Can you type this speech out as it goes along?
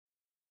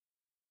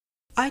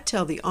I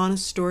tell the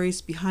honest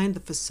stories behind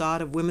the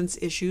facade of women's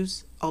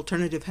issues,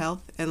 alternative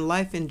health, and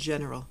life in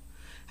general.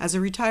 As a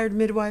retired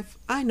midwife,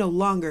 I no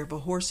longer have a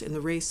horse in the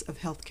race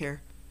of healthcare,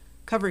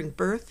 covering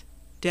birth,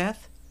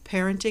 death,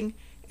 parenting,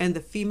 and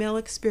the female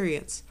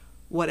experience,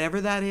 whatever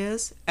that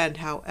is and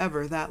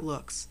however that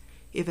looks.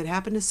 If it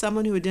happened to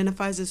someone who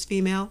identifies as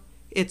female,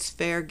 it's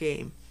fair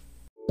game.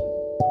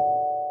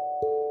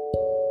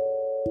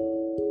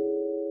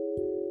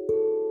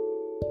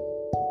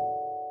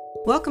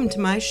 Welcome to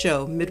my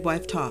show,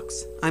 Midwife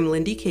Talks. I'm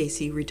Lindy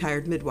Casey,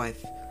 retired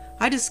midwife.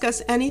 I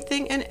discuss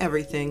anything and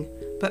everything,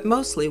 but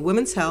mostly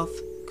women's health,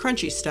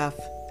 crunchy stuff,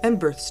 and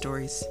birth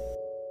stories.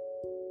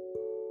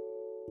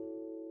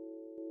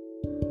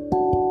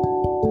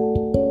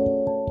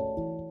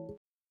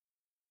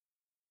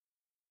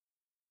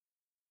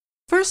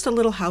 First, a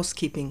little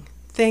housekeeping.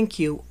 Thank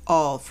you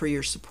all for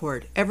your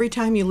support. Every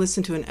time you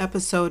listen to an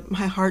episode,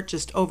 my heart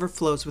just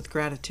overflows with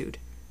gratitude.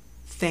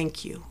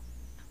 Thank you.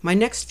 My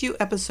next few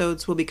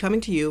episodes will be coming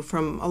to you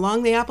from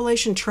along the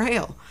Appalachian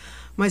Trail.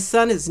 My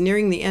son is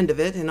nearing the end of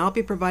it, and I'll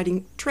be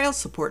providing trail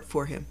support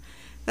for him.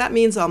 That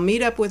means I'll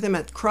meet up with him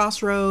at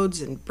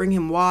crossroads and bring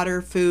him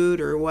water, food,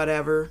 or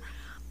whatever.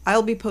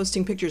 I'll be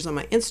posting pictures on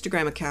my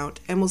Instagram account,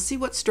 and we'll see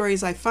what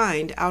stories I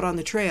find out on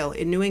the trail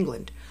in New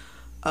England.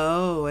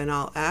 Oh, and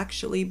I'll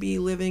actually be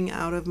living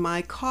out of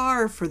my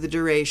car for the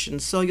duration,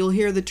 so you'll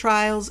hear the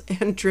trials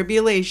and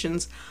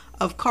tribulations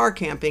of car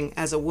camping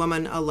as a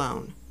woman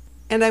alone.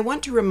 And I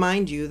want to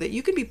remind you that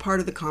you can be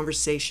part of the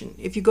conversation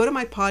if you go to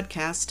my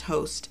podcast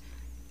host,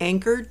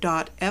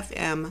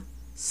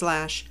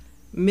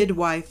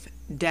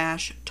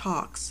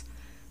 anchor.fm/midwife-talks.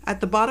 At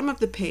the bottom of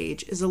the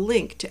page is a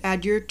link to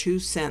add your 2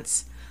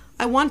 cents.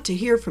 I want to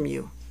hear from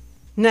you.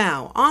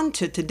 Now, on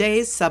to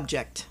today's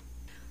subject.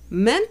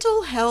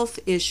 Mental health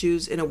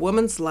issues in a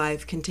woman's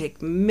life can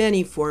take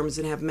many forms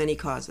and have many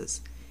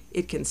causes.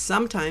 It can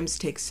sometimes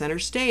take center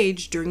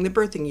stage during the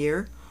birthing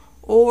year,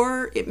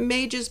 or it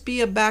may just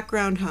be a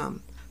background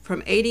hum,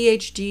 from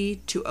ADHD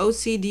to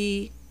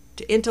OCD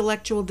to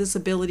intellectual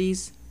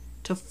disabilities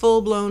to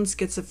full-blown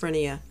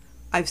schizophrenia.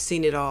 I've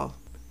seen it all.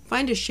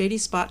 Find a shady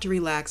spot to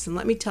relax and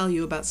let me tell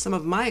you about some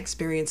of my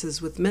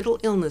experiences with mental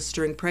illness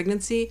during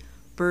pregnancy,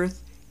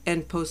 birth,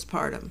 and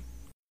postpartum.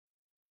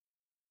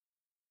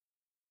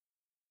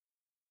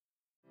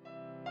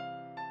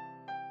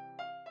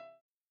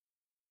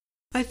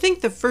 I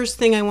think the first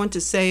thing I want to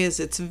say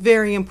is it's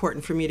very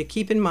important for me to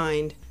keep in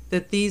mind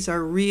that these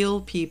are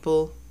real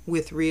people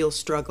with real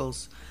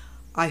struggles.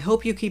 I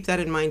hope you keep that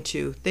in mind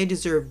too. They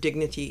deserve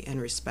dignity and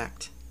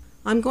respect.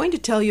 I'm going to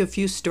tell you a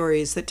few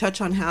stories that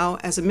touch on how,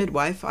 as a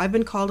midwife, I've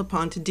been called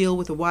upon to deal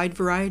with a wide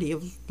variety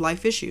of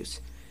life issues.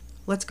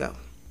 Let's go.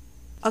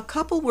 A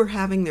couple were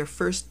having their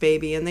first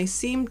baby and they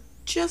seemed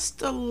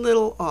just a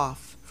little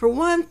off. For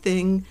one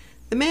thing,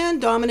 the man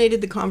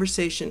dominated the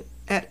conversation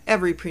at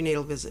every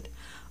prenatal visit.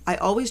 I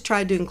always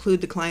tried to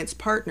include the client's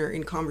partner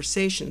in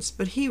conversations,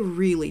 but he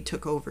really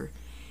took over.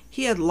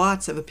 He had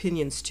lots of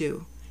opinions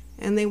too,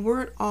 and they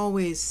weren't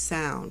always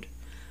sound.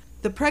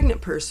 The pregnant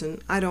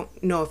person, I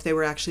don't know if they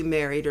were actually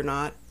married or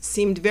not,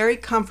 seemed very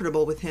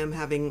comfortable with him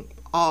having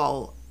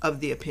all of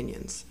the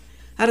opinions.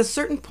 At a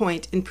certain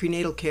point in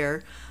prenatal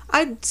care,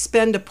 I'd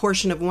spend a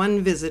portion of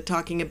one visit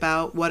talking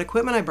about what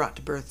equipment I brought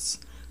to births.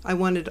 I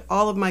wanted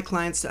all of my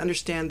clients to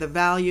understand the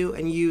value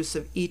and use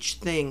of each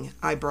thing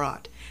I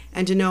brought,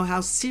 and to know how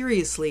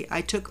seriously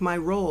I took my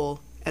role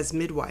as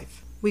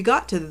midwife. We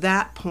got to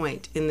that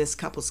point in this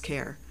couple's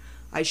care.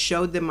 I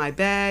showed them my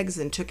bags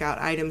and took out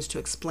items to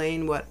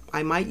explain what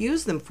I might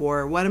use them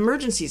for, what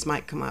emergencies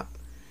might come up.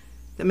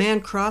 The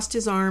man crossed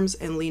his arms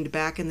and leaned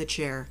back in the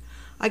chair.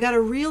 I got a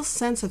real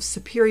sense of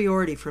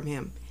superiority from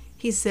him.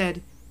 He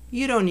said,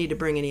 "You don't need to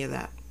bring any of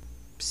that."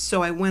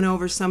 So I went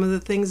over some of the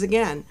things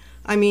again.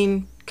 I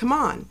mean, come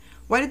on.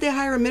 Why did they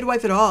hire a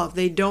midwife at all if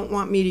they don't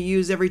want me to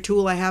use every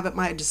tool I have at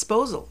my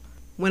disposal?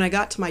 When I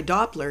got to my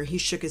Doppler, he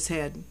shook his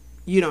head.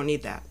 "You don't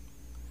need that."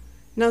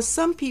 Now,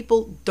 some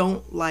people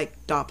don't like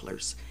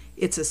Dopplers.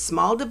 It's a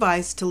small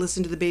device to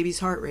listen to the baby's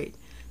heart rate.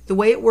 The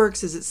way it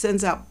works is it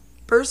sends out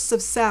bursts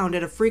of sound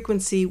at a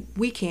frequency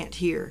we can't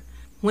hear.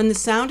 When the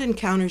sound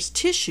encounters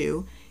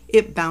tissue,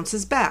 it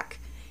bounces back.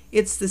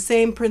 It's the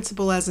same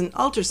principle as an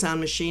ultrasound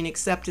machine,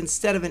 except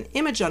instead of an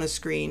image on a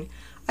screen,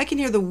 I can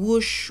hear the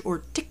whoosh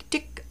or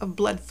tick-tick of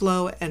blood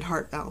flow and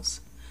heart valves.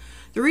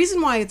 The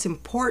reason why it's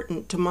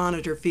important to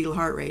monitor fetal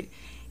heart rate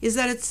is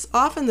that it's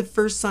often the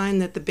first sign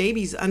that the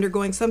baby's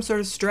undergoing some sort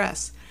of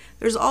stress.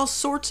 There's all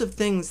sorts of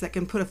things that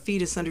can put a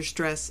fetus under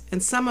stress,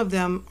 and some of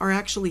them are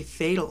actually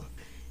fatal.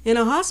 In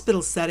a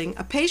hospital setting,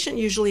 a patient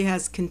usually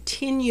has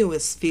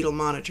continuous fetal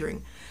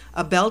monitoring.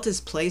 A belt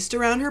is placed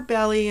around her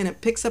belly and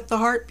it picks up the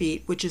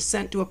heartbeat, which is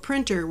sent to a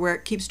printer where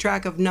it keeps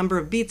track of number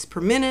of beats per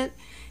minute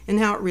and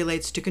how it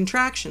relates to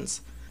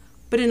contractions.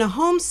 But in a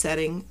home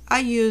setting, I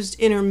used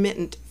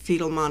intermittent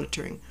fetal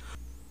monitoring,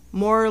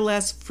 more or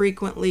less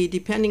frequently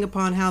depending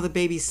upon how the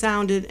baby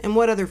sounded and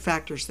what other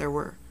factors there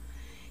were.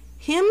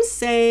 Him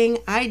saying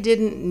I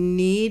didn't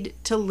need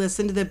to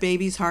listen to the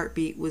baby's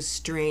heartbeat was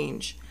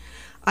strange.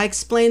 I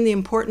explained the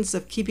importance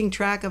of keeping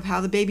track of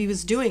how the baby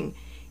was doing,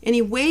 and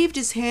he waved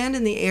his hand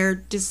in the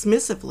air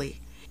dismissively.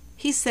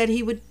 He said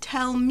he would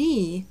tell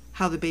me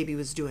how the baby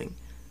was doing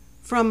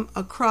from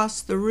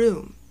across the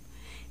room.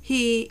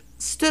 He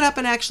stood up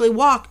and actually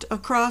walked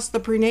across the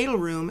prenatal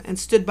room and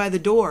stood by the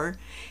door,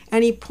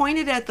 and he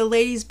pointed at the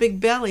lady's big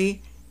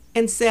belly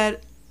and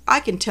said, "I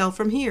can tell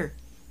from here."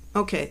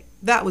 Okay,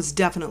 that was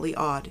definitely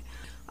odd.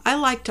 I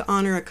liked to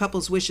honor a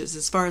couple's wishes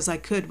as far as I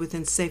could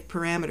within safe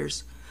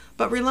parameters,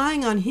 but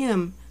relying on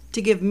him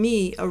to give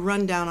me a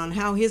rundown on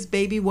how his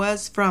baby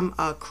was from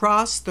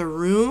across the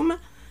room,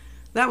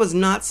 that was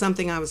not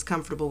something I was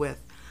comfortable with.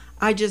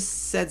 I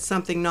just said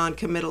something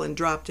non-committal and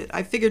dropped it.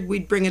 I figured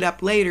we'd bring it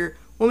up later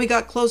when we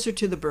got closer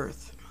to the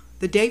birth.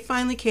 The day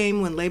finally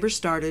came when labor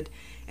started,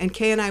 and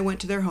Kay and I went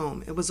to their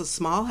home. It was a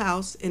small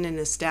house in an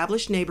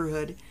established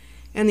neighborhood,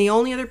 and the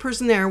only other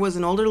person there was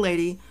an older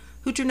lady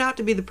who turned out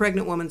to be the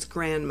pregnant woman's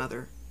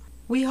grandmother.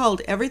 We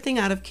hauled everything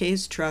out of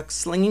Kay's truck,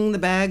 slinging the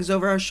bags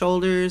over our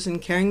shoulders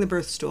and carrying the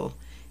birth stool.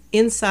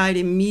 Inside,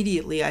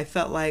 immediately, I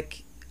felt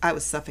like I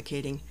was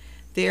suffocating.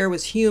 The air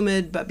was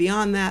humid, but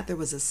beyond that, there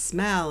was a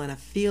smell and a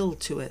feel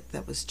to it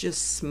that was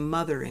just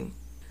smothering.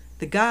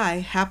 The guy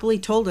happily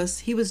told us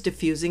he was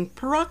diffusing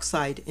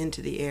peroxide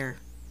into the air.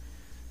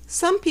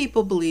 Some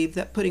people believe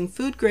that putting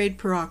food-grade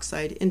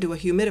peroxide into a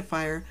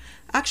humidifier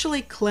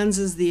actually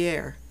cleanses the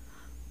air.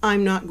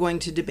 I'm not going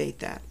to debate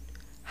that.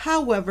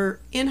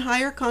 However, in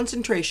higher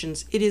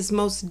concentrations, it is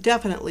most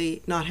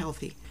definitely not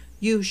healthy.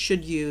 You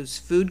should use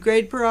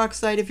food-grade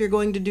peroxide if you're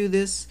going to do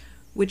this,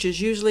 which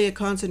is usually a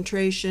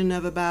concentration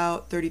of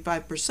about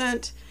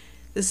 35%.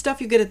 The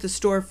stuff you get at the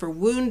store for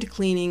wound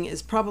cleaning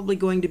is probably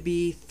going to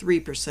be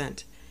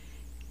 3%.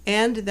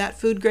 And that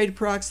food-grade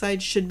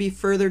peroxide should be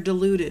further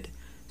diluted.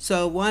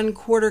 So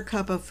 1/4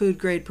 cup of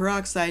food-grade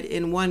peroxide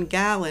in 1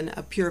 gallon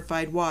of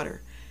purified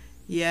water.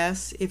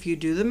 Yes, if you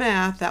do the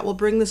math, that will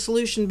bring the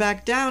solution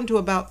back down to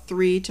about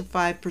 3 to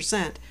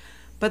 5%.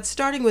 But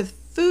starting with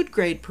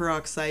food-grade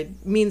peroxide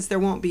means there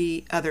won't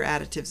be other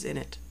additives in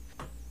it.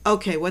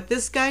 Okay, what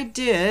this guy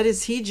did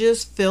is he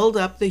just filled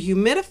up the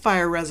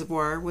humidifier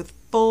reservoir with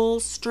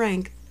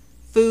full-strength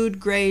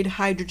food-grade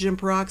hydrogen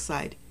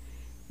peroxide.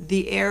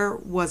 The air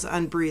was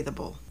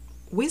unbreathable.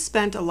 We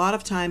spent a lot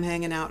of time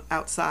hanging out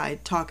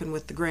outside talking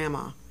with the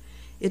grandma.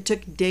 It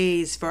took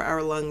days for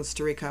our lungs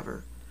to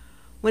recover.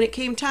 When it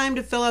came time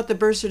to fill out the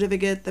birth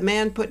certificate, the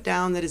man put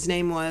down that his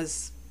name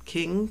was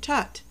King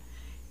Tut,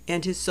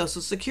 and his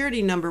social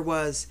security number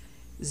was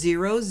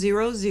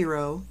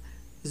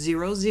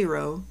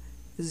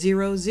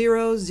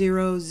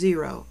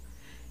 000000000.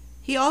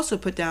 He also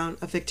put down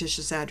a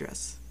fictitious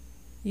address.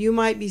 You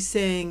might be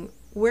saying,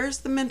 where's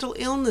the mental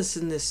illness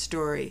in this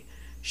story?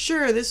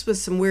 Sure, this was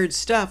some weird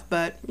stuff,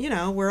 but,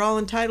 we're all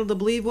entitled to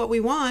believe what we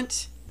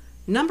want.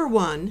 Number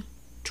 1,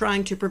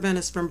 trying to prevent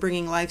us from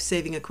bringing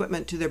life-saving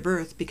equipment to their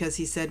birth because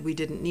he said we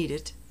didn't need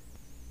it.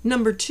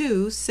 Number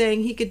 2,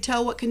 saying he could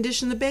tell what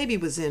condition the baby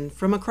was in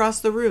from across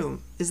the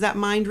room. Is that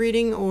mind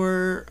reading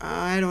or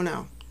I don't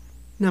know.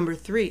 Number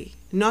 3,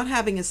 not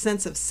having a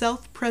sense of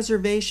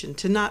self-preservation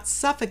to not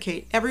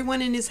suffocate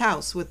everyone in his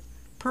house with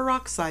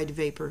peroxide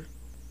vapor.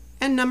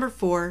 And number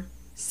 4,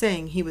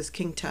 saying he was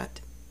King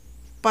Tut.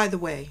 By the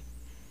way,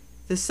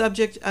 the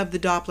subject of the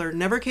Doppler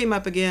never came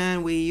up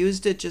again. We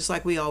used it just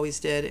like we always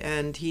did,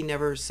 and he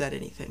never said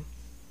anything.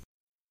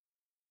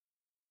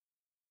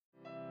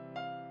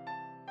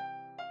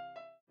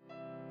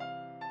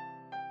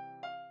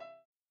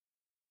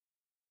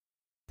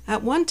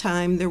 At one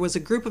time, there was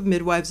a group of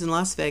midwives in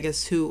Las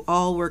Vegas who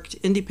all worked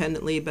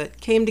independently but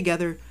came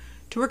together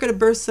to work at a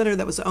birth center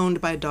that was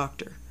owned by a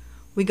doctor.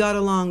 We got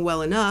along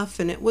well enough,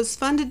 and it was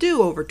fun to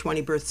do over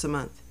 20 births a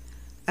month.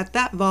 At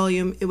that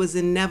volume, it was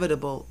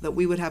inevitable that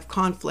we would have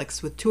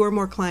conflicts with 2 or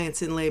more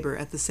clients in labor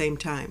at the same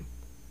time.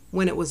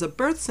 When it was a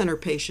birth center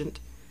patient,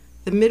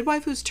 the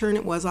midwife whose turn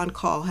it was on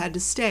call had to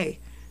stay.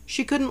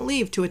 She couldn't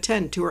leave to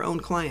attend to her own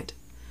client.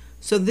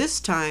 So this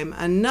time,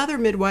 another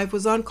midwife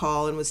was on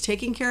call and was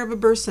taking care of a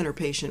birth center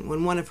patient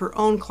when one of her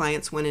own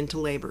clients went into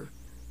labor.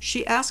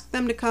 She asked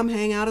them to come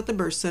hang out at the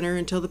birth center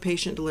until the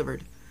patient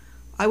delivered.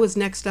 I was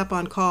next up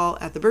on call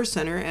at the birth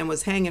center and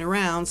was hanging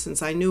around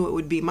since I knew it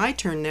would be my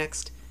turn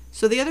next,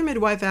 so the other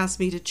midwife asked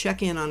me to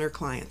check in on her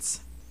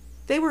clients.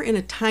 They were in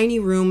a tiny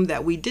room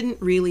that we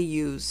didn't really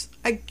use.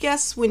 I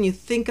guess when you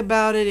think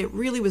about it, it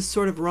really was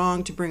sort of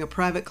wrong to bring a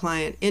private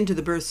client into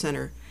the birth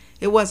center.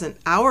 It wasn't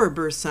our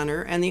birth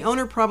center, and the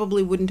owner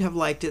probably wouldn't have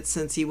liked it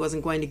since he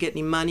wasn't going to get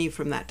any money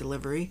from that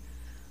delivery.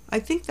 I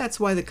think that's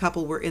why the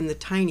couple were in the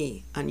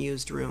tiny,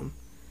 unused room.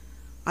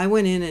 I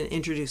went in and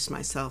introduced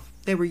myself.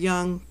 They were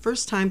young,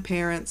 first-time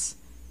parents,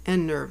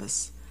 and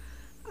nervous.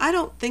 I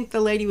don't think the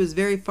lady was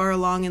very far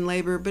along in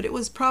labor, but it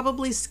was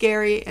probably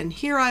scary, and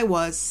here I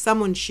was,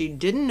 someone she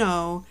didn't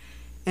know,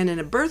 and in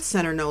a birth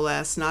center no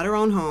less, not her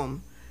own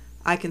home.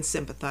 I can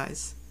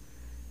sympathize.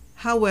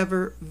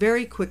 However,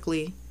 very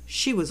quickly,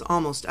 she was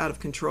almost out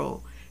of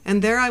control,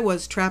 and there I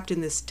was trapped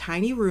in this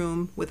tiny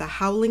room with a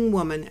howling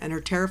woman and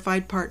her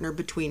terrified partner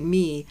between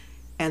me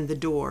and the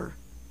door.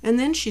 And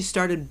then she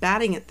started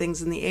batting at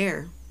things in the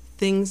air,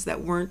 things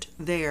that weren't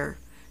there.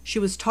 She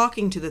was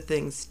talking to the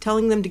things,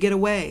 telling them to get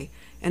away,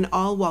 and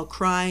all while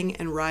crying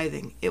and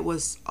writhing. It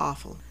was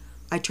awful.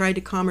 I tried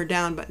to calm her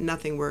down, but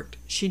nothing worked.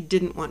 She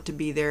didn't want to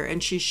be there,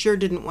 and she sure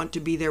didn't want to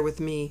be there with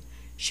me.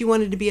 She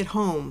wanted to be at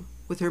home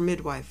with her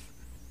midwife.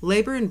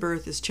 Labor and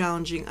birth is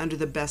challenging under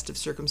the best of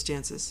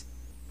circumstances.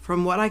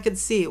 From what I could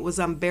see, it was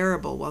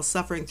unbearable while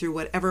suffering through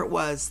whatever it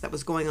was that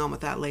was going on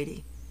with that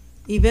lady.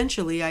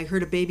 Eventually, I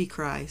heard a baby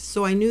cry,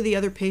 so I knew the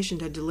other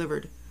patient had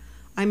delivered.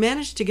 I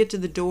managed to get to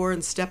the door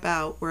and step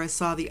out where I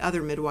saw the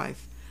other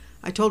midwife.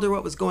 I told her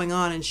what was going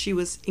on, and she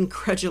was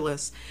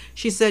incredulous.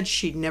 She said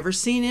she'd never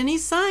seen any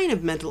sign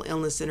of mental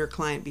illness in her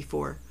client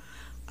before.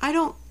 I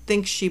don't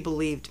think she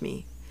believed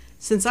me.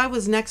 Since I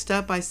was next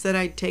up, I said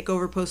I'd take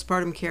over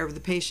postpartum care of the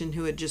patient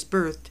who had just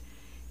birthed,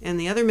 and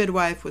the other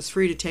midwife was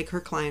free to take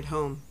her client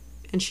home.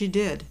 And she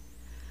did.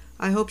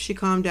 I hope she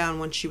calmed down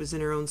once she was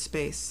in her own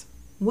space.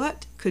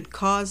 What could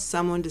cause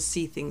someone to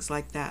see things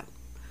like that?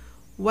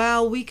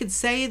 While we could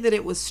say that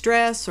it was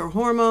stress or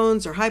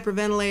hormones or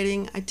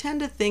hyperventilating, I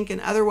tend to think an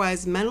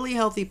otherwise mentally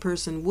healthy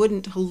person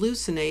wouldn't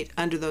hallucinate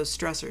under those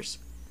stressors.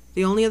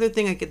 The only other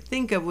thing I could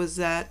think of was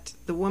that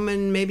the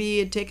woman maybe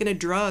had taken a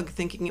drug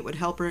thinking it would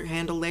help her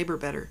handle labor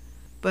better.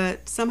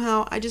 But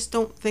somehow I just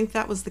don't think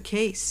that was the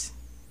case.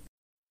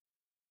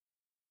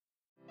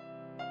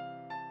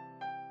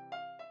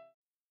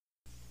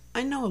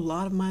 I know a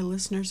lot of my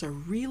listeners are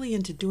really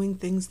into doing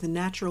things the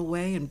natural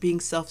way and being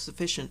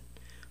self-sufficient.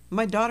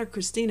 My daughter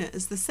Christina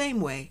is the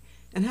same way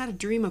and had a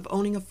dream of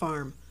owning a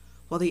farm.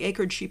 While the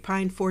acreage she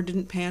pined for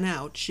didn't pan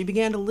out, she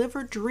began to live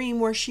her dream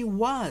where she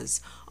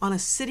was, on a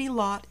city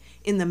lot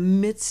in the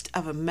midst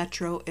of a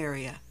metro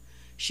area.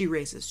 She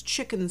raises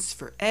chickens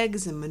for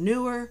eggs and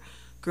manure,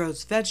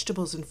 grows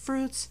vegetables and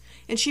fruits,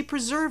 and she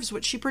preserves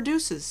what she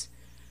produces.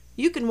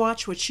 You can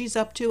watch what she's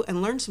up to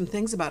and learn some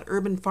things about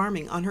urban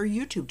farming on her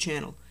YouTube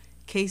channel,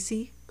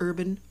 Casey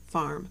Urban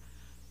Farm.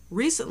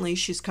 Recently,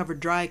 she's covered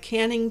dry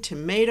canning,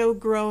 tomato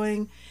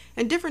growing,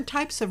 and different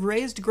types of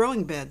raised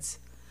growing beds.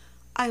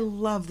 I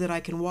love that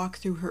I can walk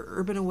through her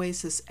urban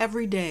oasis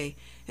every day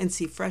and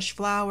see fresh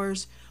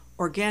flowers,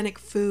 organic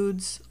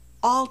foods,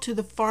 all to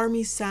the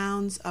farmy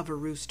sounds of a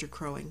rooster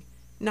crowing.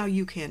 Now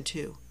you can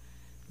too.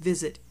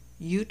 Visit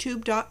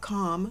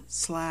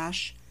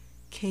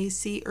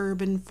youtube.com/Casey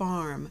Urban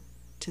Farm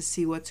to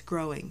see what's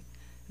growing.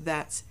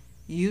 That's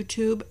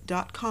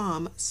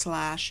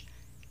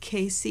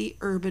youtube.com/Casey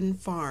Urban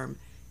Farm,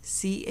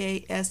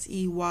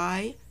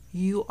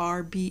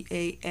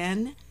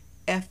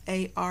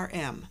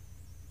 CaseyUrbanFarm.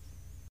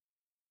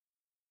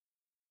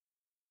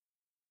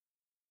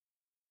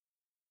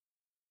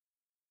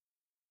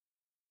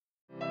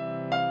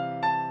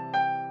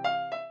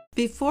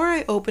 Before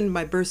I opened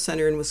my birth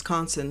center in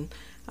Wisconsin,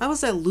 I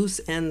was at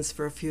loose ends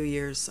for a few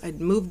years. I'd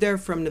moved there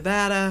from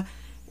Nevada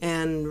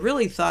and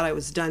really thought I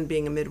was done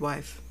being a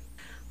midwife.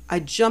 I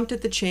jumped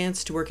at the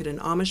chance to work at an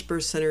Amish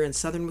birth center in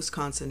southern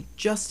Wisconsin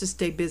just to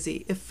stay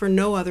busy, if for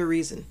no other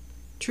reason.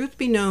 Truth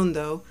be known,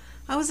 though,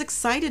 I was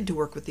excited to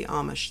work with the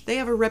Amish. They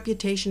have a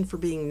reputation for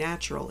being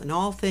natural in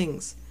all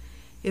things.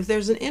 If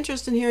there's an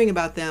interest in hearing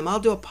about them, I'll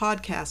do a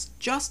podcast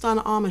just on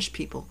Amish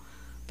people.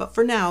 But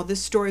for now,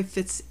 this story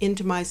fits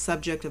into my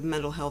subject of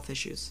mental health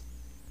issues.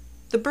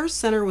 The birth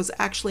center was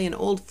actually an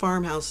old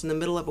farmhouse in the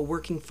middle of a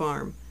working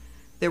farm.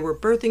 There were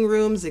birthing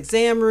rooms,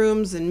 exam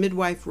rooms, and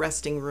midwife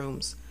resting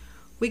rooms.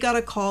 We got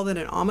a call that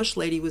an Amish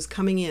lady was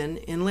coming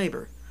in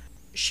labor.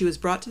 She was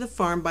brought to the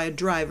farm by a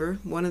driver,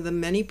 one of the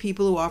many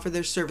people who offer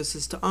their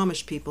services to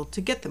Amish people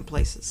to get them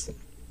places.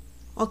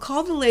 I'll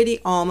call the lady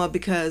Alma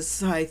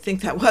because I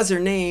think that was her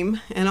name,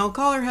 and I'll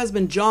call her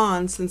husband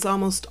John since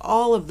almost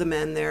all of the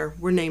men there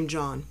were named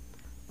John.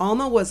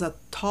 Alma was a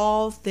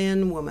tall,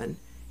 thin woman.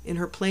 In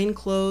her plain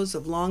clothes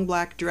of long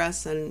black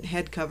dress and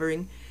head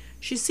covering,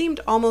 she seemed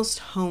almost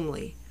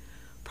homely.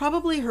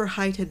 Probably her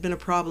height had been a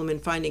problem in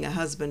finding a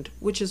husband,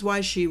 which is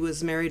why she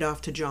was married off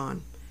to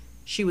John.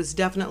 She was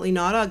definitely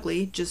not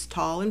ugly, just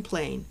tall and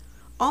plain.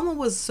 Alma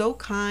was so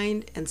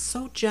kind and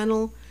so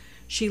gentle.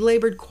 She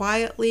labored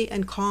quietly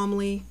and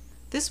calmly.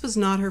 This was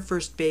not her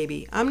first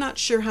baby. I'm not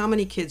sure how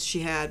many kids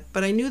she had,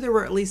 but I knew there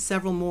were at least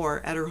several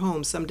more at her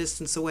home some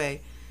distance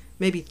away,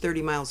 maybe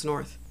 30 miles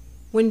north.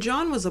 When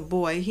John was a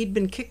boy, he'd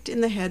been kicked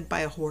in the head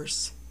by a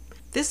horse.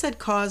 This had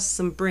caused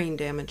some brain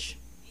damage.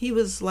 He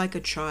was like a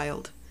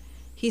child.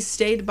 He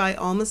stayed by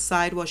Alma's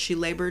side while she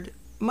labored,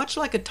 much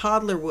like a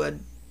toddler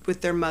would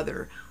with their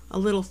mother, a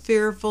little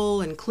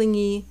fearful and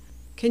clingy.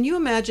 Can you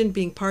imagine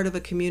being part of a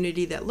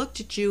community that looked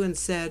at you and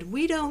said,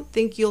 "We don't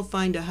think you'll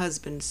find a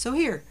husband, so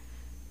here,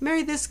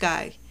 marry this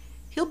guy.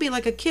 He'll be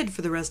like a kid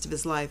for the rest of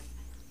his life.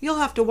 You'll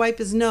have to wipe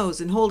his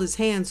nose and hold his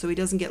hand so he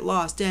doesn't get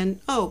lost,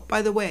 and, oh,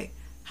 by the way,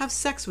 have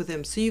sex with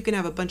him so you can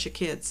have a bunch of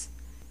kids."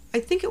 I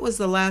think it was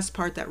the last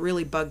part that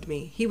really bugged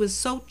me. He was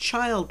so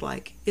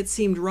childlike, it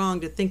seemed wrong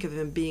to think of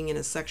him being in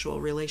a sexual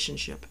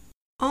relationship.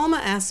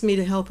 Alma asked me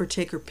to help her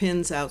take her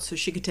pins out so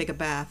she could take a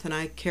bath, and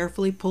I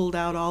carefully pulled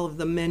out all of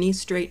the many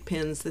straight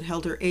pins that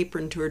held her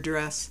apron to her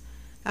dress.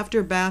 After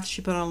a bath,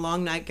 she put on a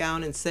long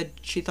nightgown and said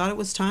she thought it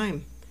was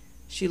time.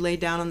 She lay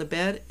down on the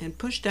bed and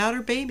pushed out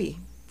her baby,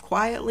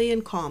 quietly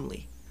and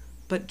calmly.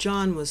 But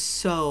John was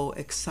so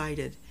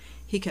excited.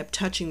 He kept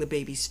touching the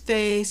baby's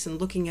face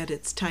and looking at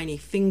its tiny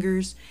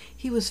fingers.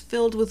 He was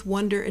filled with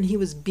wonder and he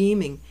was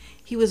beaming.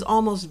 He was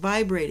almost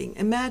vibrating.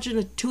 Imagine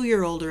a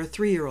 2-year-old or a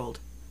 3-year-old.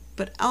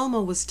 But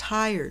Alma was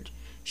tired.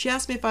 She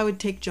asked me if I would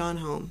take John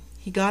home.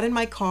 He got in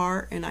my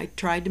car and I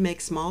tried to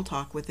make small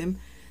talk with him,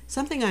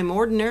 something I'm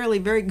ordinarily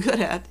very good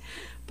at,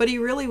 but he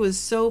really was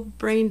so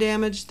brain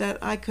damaged that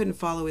I couldn't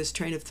follow his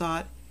train of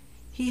thought.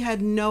 He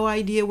had no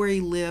idea where he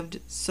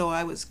lived, so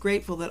I was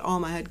grateful that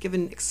Alma had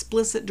given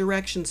explicit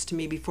directions to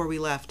me before we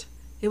left.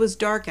 It was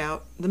dark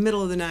out, the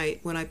middle of the night,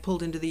 when I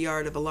pulled into the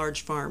yard of a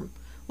large farm.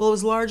 Well, it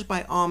was large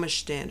by Amish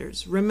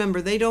standards.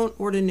 Remember, they don't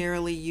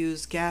ordinarily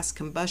use gas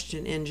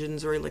combustion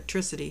engines or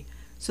electricity,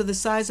 so the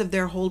size of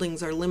their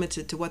holdings are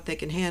limited to what they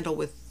can handle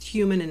with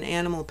human and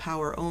animal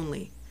power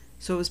only.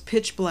 So it was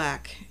pitch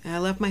black, and I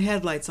left my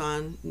headlights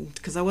on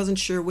because I wasn't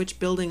sure which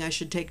building I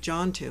should take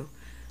John to.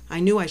 I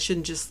knew I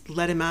shouldn't just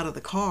let him out of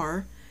the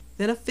car.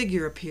 Then a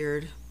figure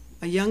appeared.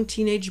 A young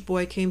teenage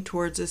boy came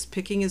towards us,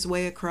 picking his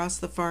way across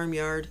the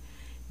farmyard.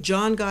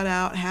 John got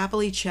out,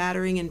 happily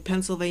chattering in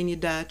Pennsylvania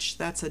Dutch.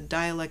 That's a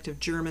dialect of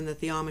German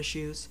that the Amish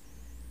use.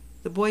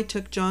 The boy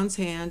took John's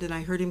hand, and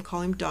I heard him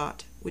call him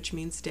Dot, which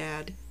means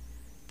Dad.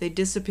 They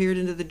disappeared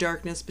into the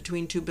darkness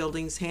between two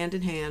buildings, hand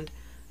in hand,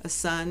 a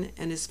son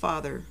and his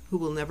father, who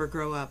will never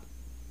grow up.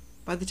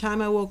 By the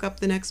time I woke up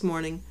the next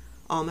morning,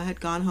 Alma had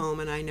gone home,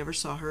 and I never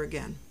saw her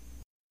again.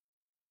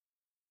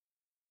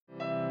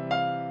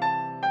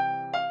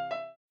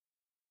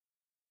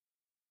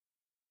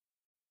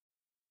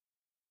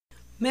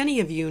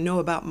 Many of you know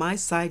about my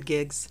side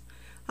gigs.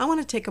 I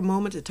want to take a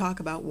moment to talk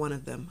about one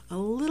of them, a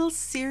little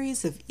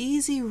series of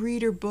easy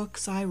reader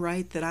books I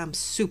write that I'm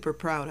super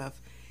proud of.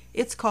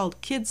 It's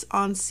called Kids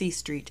on C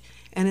Street,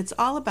 and it's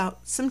all about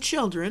some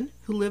children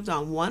who lived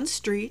on one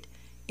street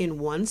in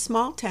one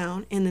small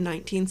town in the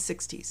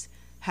 1960s.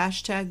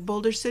 Hashtag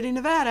Boulder City,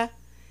 Nevada.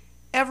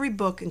 Every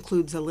book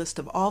includes a list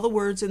of all the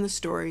words in the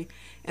story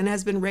and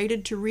has been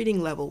rated to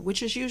reading level,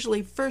 which is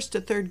usually 1st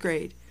to 3rd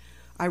grade.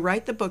 I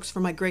write the books for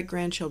my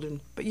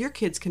great-grandchildren, but your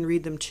kids can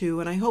read them too,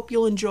 and I hope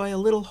you'll enjoy a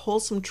little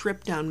wholesome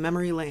trip down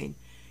memory lane.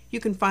 You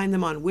can find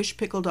them on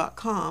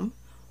wishpickle.com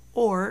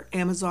or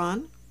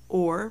Amazon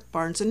or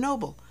Barnes &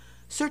 Noble.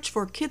 Search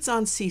for Kids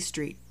on C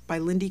Street by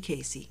Lindy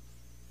Casey.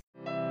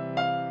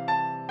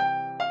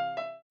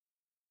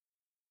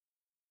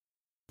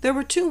 There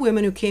were 2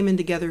 women who came in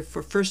together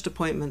for first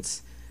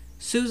appointments.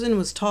 Susan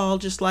was tall,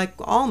 just like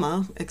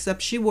Alma,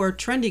 except she wore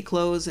trendy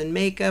clothes and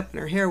makeup, and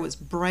her hair was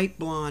bright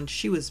blonde.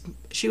 She was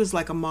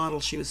like a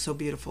model. She was so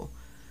beautiful.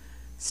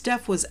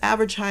 Steph was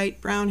average height,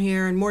 brown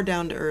hair, and more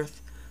down to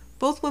earth.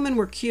 Both women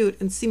were cute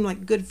and seemed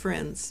like good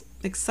friends,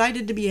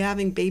 excited to be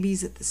having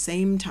babies at the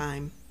same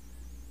time.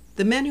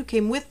 The men who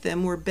came with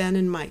them were Ben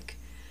and Mike.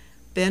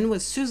 Ben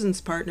was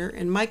Susan's partner,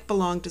 and Mike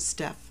belonged to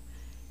Steph.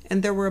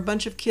 And there were a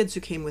bunch of kids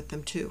who came with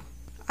them too.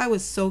 I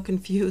was so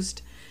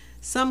confused.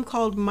 Some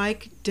called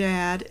Mike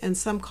Dad, and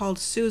some called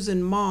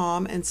Susan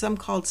Mom, and some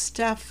called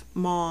Steph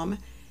Mom.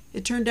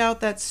 It turned out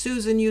that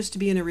Susan used to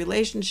be in a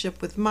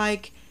relationship with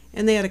Mike,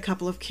 and they had a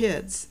couple of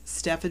kids.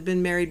 Steph had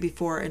been married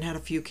before and had a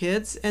few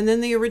kids, and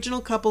then the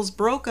original couples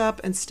broke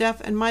up and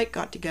Steph and Mike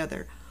got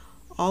together.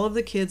 All of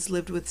the kids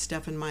lived with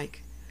Steph and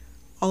Mike.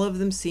 All of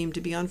them seemed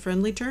to be on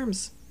friendly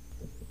terms.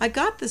 I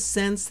got the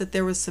sense that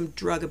there was some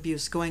drug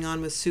abuse going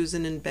on with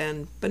Susan and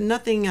Ben, but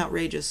nothing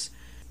outrageous.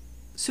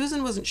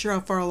 Susan wasn't sure how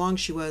far along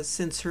she was,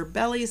 since her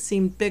belly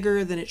seemed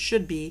bigger than it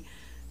should be,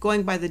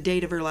 going by the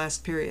date of her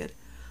last period.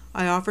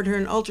 I offered her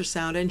an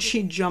ultrasound, and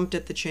she jumped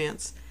at the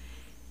chance.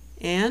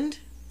 And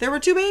there were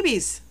 2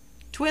 babies.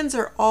 Twins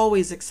are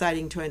always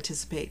exciting to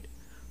anticipate.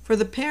 For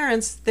the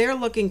parents, they're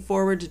looking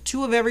forward to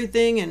 2 of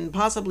everything and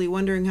possibly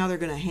wondering how they're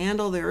going to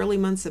handle the early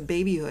months of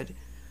babyhood.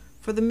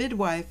 For the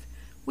midwife,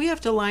 we have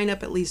to line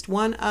up at least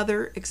one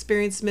other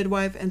experienced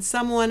midwife and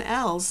someone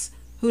else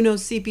who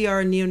knows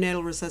CPR and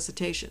neonatal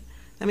resuscitation.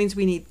 That means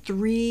we need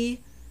 3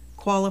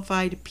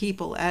 qualified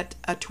people at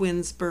a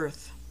twin's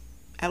birth,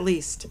 at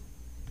least.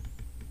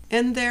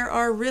 And there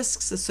are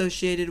risks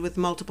associated with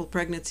multiple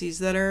pregnancies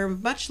that are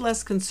much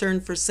less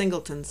concerned for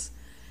singletons.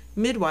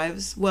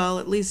 Midwives, well,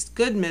 at least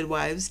good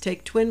midwives,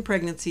 take twin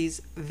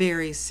pregnancies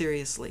very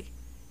seriously.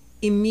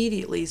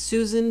 Immediately,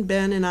 Susan,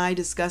 Ben, and I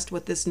discussed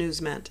what this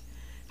news meant,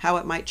 how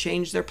it might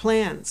change their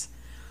plans.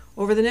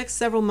 Over the next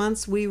several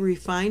months, we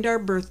refined our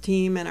birth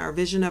team and our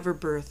vision of her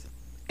birth.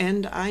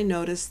 And I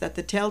noticed that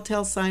the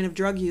telltale sign of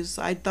drug use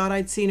I thought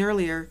I'd seen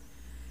earlier,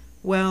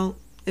 well,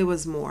 it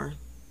was more.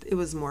 It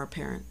was more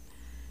apparent.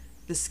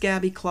 The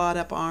scabby,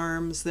 clawed-up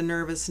arms, the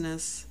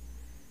nervousness,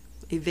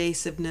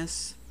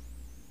 evasiveness.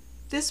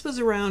 This was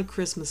around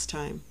Christmas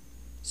time.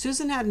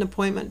 Susan had an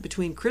appointment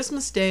between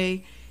Christmas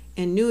Day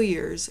and New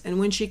Year's, and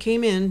when she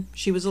came in,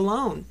 she was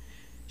alone.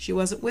 She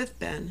wasn't with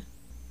Ben,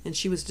 and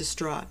she was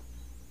distraught.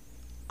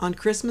 On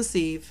Christmas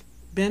Eve,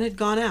 Ben had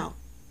gone out.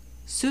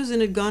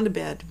 Susan had gone to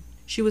bed.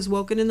 She was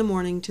woken in the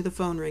morning to the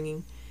phone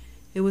ringing.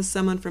 It was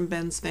someone from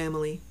Ben's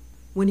family.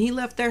 When he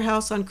left their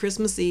house on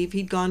Christmas Eve,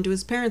 he'd gone to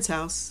his parents'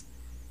 house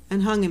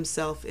and hung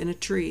himself in a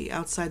tree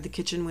outside the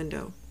kitchen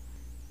window.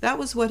 That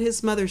was what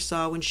his mother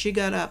saw when she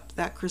got up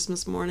that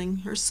Christmas morning,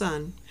 her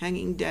son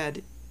hanging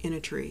dead in a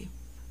tree.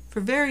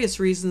 For various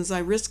reasons, I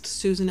risked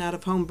Susan out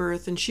of home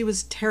birth, and she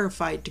was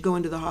terrified to go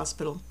into the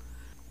hospital.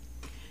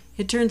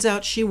 It turns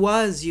out she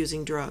was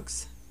using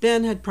drugs.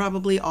 Ben had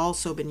probably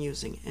also been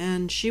using,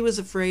 and she was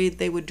afraid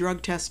they would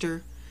drug test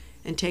her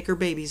and take her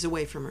babies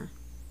away from her.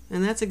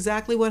 And that's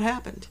exactly what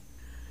happened.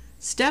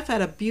 Steph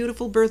had a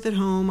beautiful birth at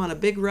home on a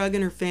big rug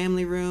in her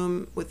family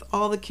room with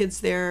all the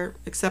kids there,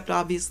 except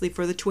obviously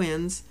for the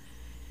twins.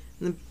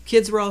 And the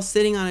kids were all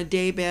sitting on a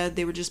day bed.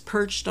 They were just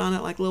perched on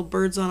it like little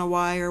birds on a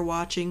wire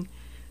watching.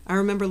 I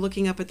remember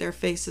looking up at their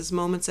faces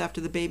moments after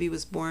the baby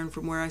was born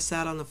from where I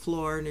sat on the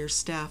floor near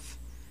Steph,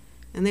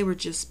 and they were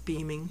just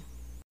beaming.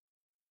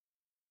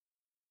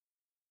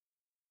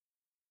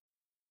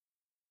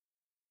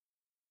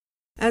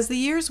 As the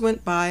years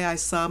went by, I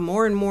saw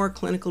more and more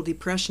clinical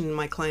depression in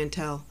my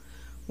clientele,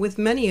 with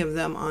many of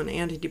them on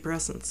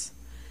antidepressants.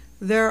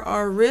 There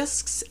are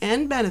risks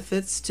and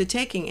benefits to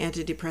taking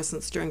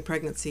antidepressants during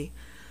pregnancy.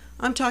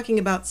 I'm talking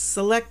about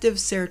selective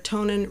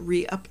serotonin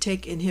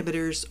reuptake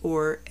inhibitors,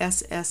 or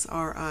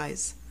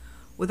SSRIs.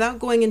 Without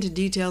going into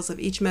details of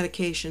each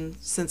medication,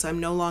 since I'm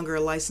no longer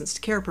a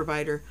licensed care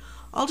provider,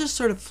 I'll just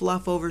sort of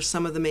fluff over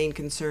some of the main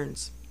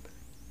concerns.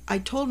 I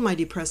told my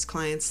depressed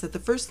clients that the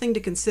first thing to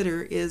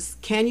consider is,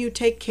 can you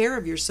take care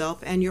of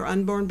yourself and your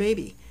unborn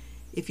baby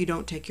if you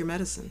don't take your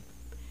medicine?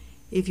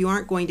 If you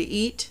aren't going to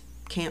eat,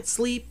 can't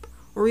sleep,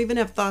 or even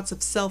have thoughts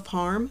of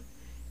self-harm,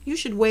 you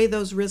should weigh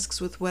those risks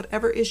with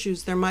whatever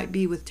issues there might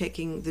be with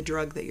taking the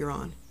drug that you're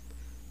on.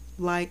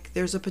 Like,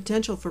 there's a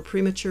potential for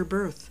premature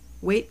birth,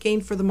 weight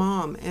gain for the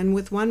mom, and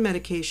with one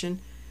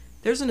medication,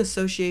 there's an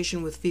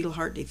association with fetal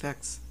heart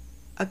defects.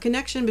 A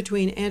connection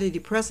between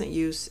antidepressant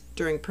use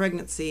during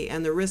pregnancy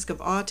and the risk of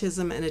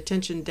autism and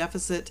attention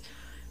deficit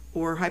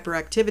or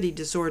hyperactivity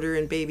disorder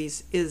in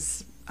babies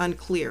is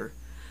unclear.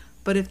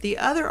 But if the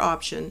other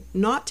option,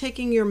 not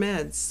taking your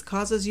meds,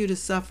 causes you to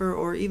suffer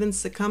or even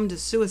succumb to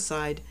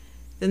suicide,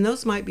 then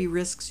those might be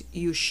risks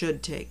you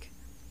should take.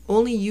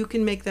 Only you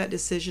can make that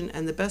decision,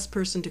 and the best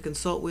person to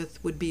consult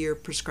with would be your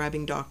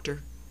prescribing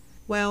doctor.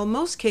 While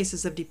most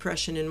cases of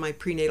depression in my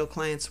prenatal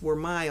clients were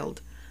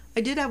mild, I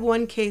did have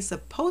one case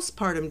of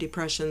postpartum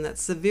depression that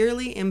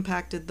severely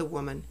impacted the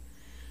woman.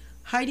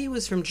 Heidi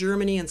was from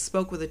Germany and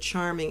spoke with a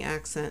charming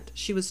accent.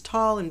 She was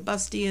tall and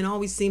busty and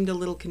always seemed a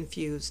little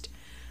confused.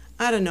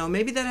 I don't know,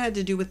 maybe that had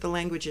to do with the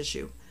language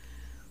issue.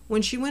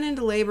 When she went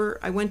into labor,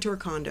 I went to her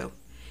condo.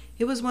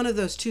 It was one of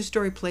those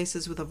two-story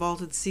places with a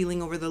vaulted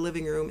ceiling over the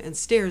living room and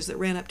stairs that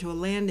ran up to a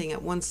landing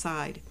at one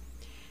side.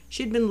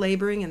 She'd been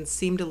laboring and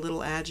seemed a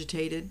little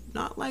agitated,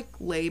 not like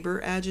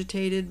labor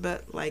agitated,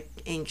 but like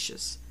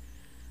anxious.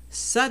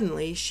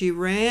 Suddenly, she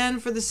ran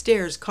for the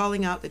stairs,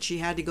 calling out that she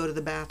had to go to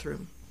the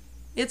bathroom.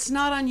 It's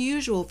not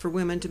unusual for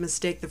women to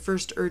mistake the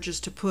first urges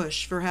to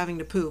push for having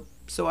to poop,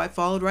 so I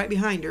followed right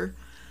behind her.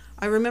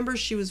 I remember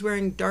she was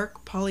wearing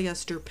dark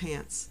polyester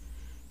pants.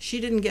 She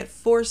didn't get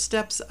 4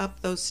 steps up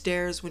those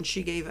stairs when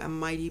she gave a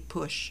mighty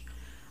push.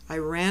 I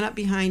ran up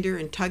behind her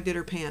and tugged at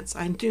her pants.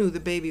 I knew the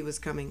baby was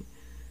coming.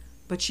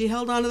 But she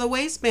held onto the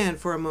waistband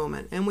for a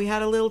moment, and we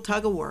had a little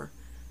tug-of-war.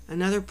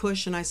 Another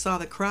push, and I saw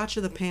the crotch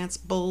of the pants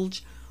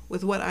bulge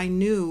with what I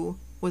knew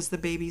was the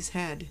baby's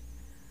head.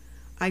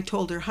 I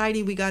told her,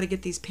 Heidi, we got to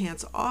get these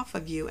pants off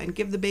of you and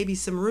give the baby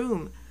some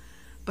room.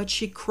 But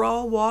she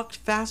crawl-walked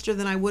faster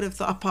than I would have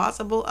thought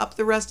possible up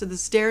the rest of the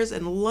stairs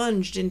and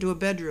lunged into a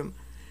bedroom.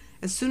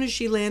 As soon as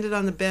she landed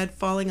on the bed,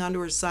 falling onto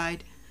her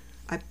side,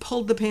 I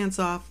pulled the pants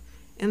off,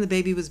 and the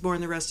baby was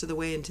born the rest of the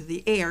way into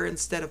the air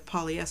instead of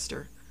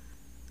polyester.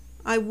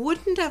 I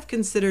wouldn't have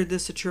considered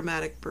this a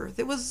traumatic birth.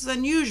 It was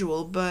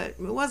unusual, but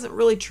it wasn't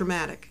really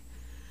traumatic.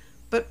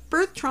 But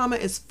birth trauma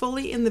is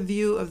fully in the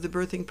view of the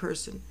birthing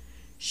person.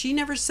 She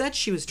never said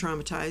she was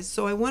traumatized,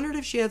 so I wondered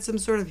if she had some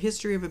sort of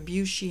history of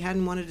abuse she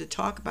hadn't wanted to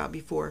talk about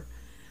before,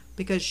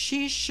 because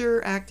she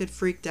sure acted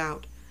freaked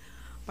out.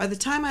 By the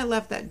time I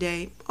left that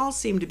day, all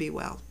seemed to be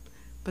well.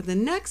 But the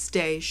next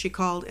day she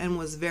called and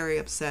was very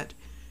upset.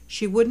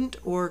 She wouldn't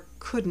or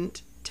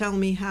couldn't tell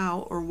me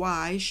how or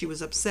why she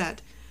was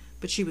upset,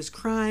 but she was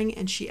crying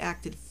and she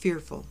acted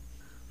fearful.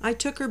 I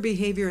took her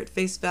behavior at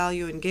face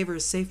value and gave her a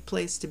safe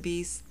place to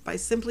be by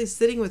simply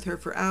sitting with her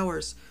for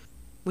hours.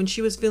 When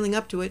she was feeling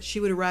up to it, she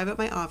would arrive at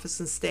my office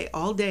and stay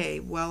all day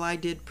while I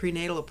did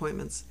prenatal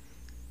appointments.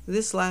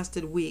 This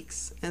lasted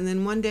weeks, and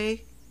then one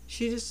day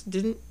she just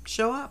didn't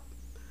show up.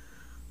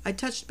 I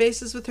touched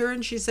bases with her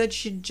and she said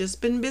she'd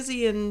just been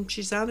busy and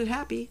she sounded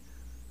happy.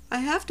 I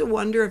have to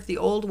wonder if the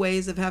old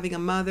ways of having a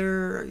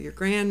mother, or your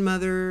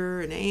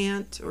grandmother, an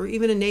aunt, or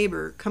even a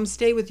neighbor come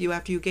stay with you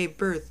after you gave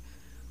birth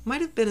might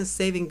have been a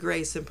saving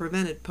grace and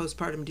prevented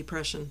postpartum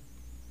depression.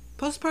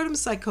 Postpartum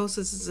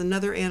psychosis is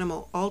another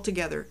animal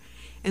altogether,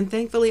 and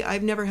thankfully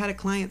I've never had a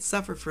client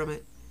suffer from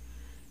it.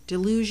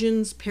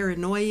 Delusions,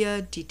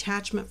 paranoia,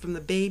 detachment from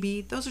the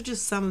baby, those are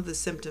just some of the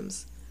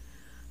symptoms.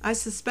 I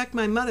suspect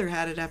my mother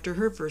had it after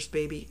her first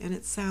baby, and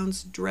it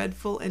sounds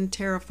dreadful and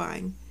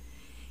terrifying.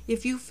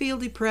 If you feel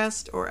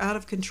depressed or out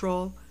of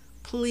control,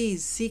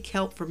 please seek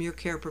help from your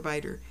care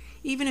provider.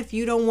 Even if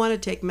you don't want to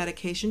take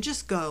medication,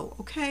 just go,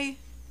 okay?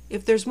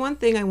 If there's one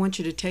thing I want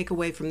you to take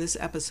away from this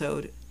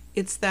episode,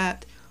 it's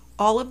that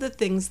all of the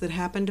things that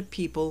happen to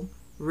people,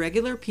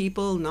 regular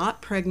people,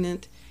 not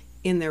pregnant,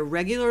 in their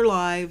regular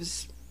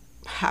lives,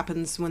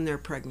 happens when they're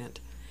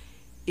pregnant.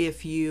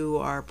 If you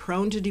are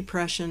prone to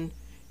depression,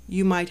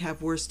 you might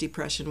have worse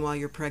depression while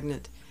you're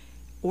pregnant,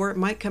 or it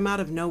might come out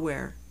of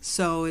nowhere.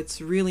 So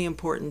it's really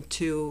important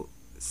to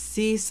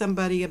see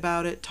somebody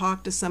about it,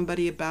 talk to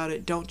somebody about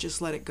it. Don't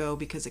just let it go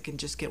because it can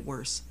just get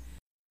worse.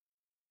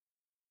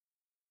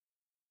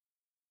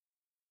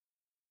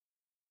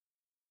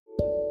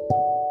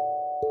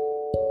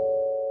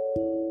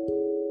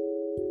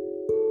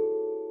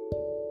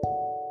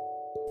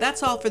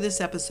 That's all for this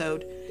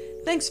episode.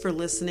 Thanks for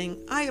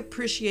listening. I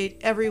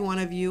appreciate every one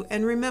of you.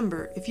 And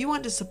remember, if you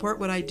want to support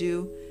what I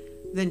do,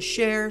 then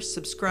share,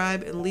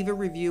 subscribe, and leave a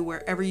review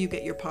wherever you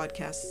get your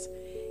podcasts.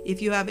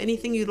 If you have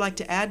anything you'd like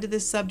to add to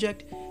this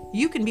subject,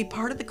 you can be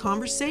part of the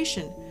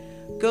conversation.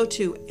 Go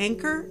to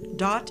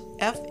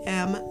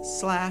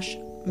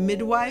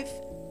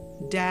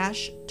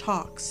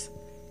anchor.fm/midwife-talks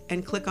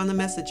and click on the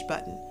message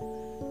button.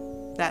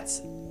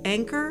 That's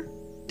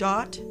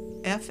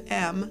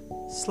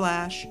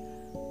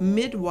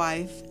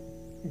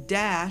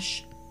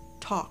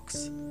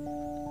anchor.fm/midwife-talks.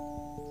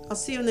 I'll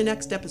see you in the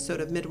next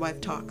episode of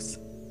Midwife Talks.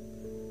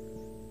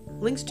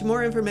 Links to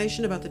more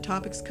information about the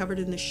topics covered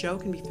in this show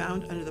can be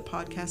found under the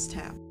podcast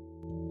tab.